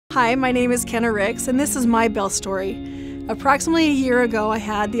Hi, my name is Kenna Ricks, and this is my Belle story. Approximately a year ago, I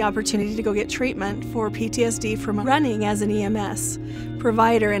had the opportunity to go get treatment for PTSD from running as an EMS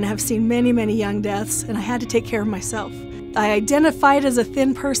provider and have seen many, many young deaths, and I had to take care of myself. I identified as a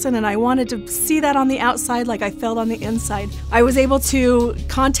thin person, and I wanted to see that on the outside like I felt on the inside. I was able to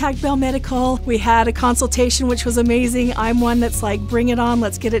contact Belle Medical. We had a consultation, which was amazing. I'm one that's like, bring it on,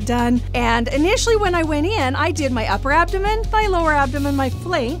 let's get it done. And initially when I went in, I did my upper abdomen, my lower abdomen, my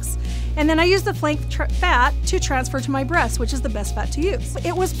flanks, and then I used the flank fat to transfer to my breast, which is the best fat to use.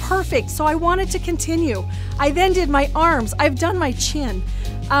 It was perfect, so I wanted to continue. I then did my arms. I've done my chin.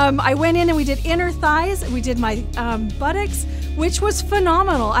 I went in and we did inner thighs, and we did my buttocks, which was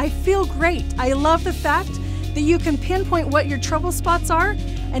phenomenal. I feel great. I love the fact that you can pinpoint what your trouble spots are,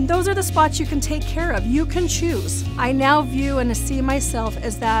 and those are the spots you can take care of. You can choose. I now view and see myself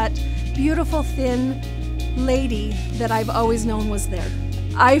as that beautiful, thin lady that I've always known was there.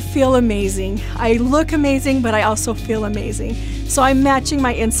 I feel amazing. I look amazing, but I also feel amazing. So I'm matching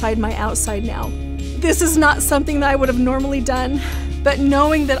my inside, my outside now. This is not something that I would have normally done, but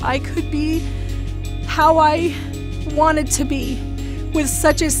knowing that I could be how I wanted to be with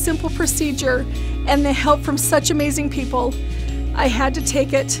such a simple procedure and the help from such amazing people, I had to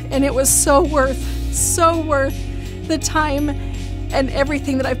take it, and it was so worth the time and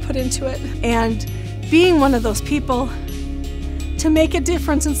everything that I put into it. And being one of those people to make a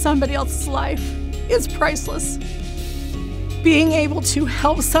difference in somebody else's life is priceless. Being able to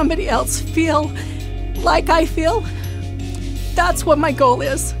help somebody else feel like I feel, that's what my goal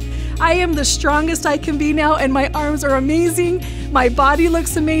is. I am the strongest I can be now, and my arms are amazing, my body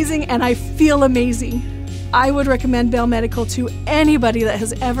looks amazing, and I feel amazing. I would recommend Belle Medical to anybody that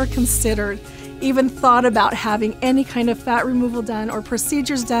has ever considered, even thought about having any kind of fat removal done or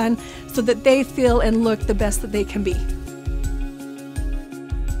procedures done so that they feel and look the best that they can be.